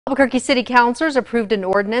Albuquerque City Councilors approved an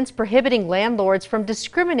ordinance prohibiting landlords from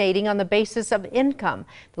discriminating on the basis of income.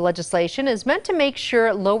 The legislation is meant to make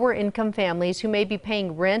sure lower-income families who may be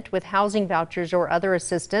paying rent with housing vouchers or other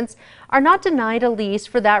assistance are not denied a lease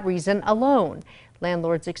for that reason alone.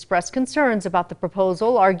 Landlords expressed concerns about the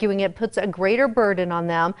proposal, arguing it puts a greater burden on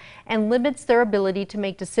them and limits their ability to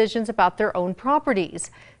make decisions about their own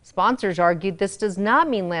properties. Sponsors argued this does not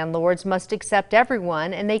mean landlords must accept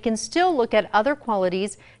everyone, and they can still look at other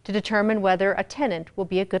qualities to determine whether a tenant will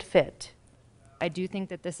be a good fit. I do think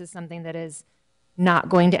that this is something that is not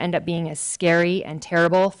going to end up being as scary and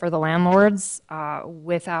terrible for the landlords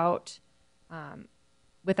without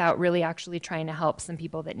really actually trying to help some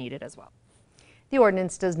people that need it as well. The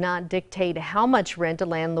ordinance does not dictate how much rent a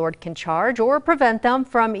landlord can charge or prevent them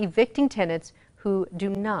from evicting tenants who do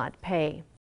not pay.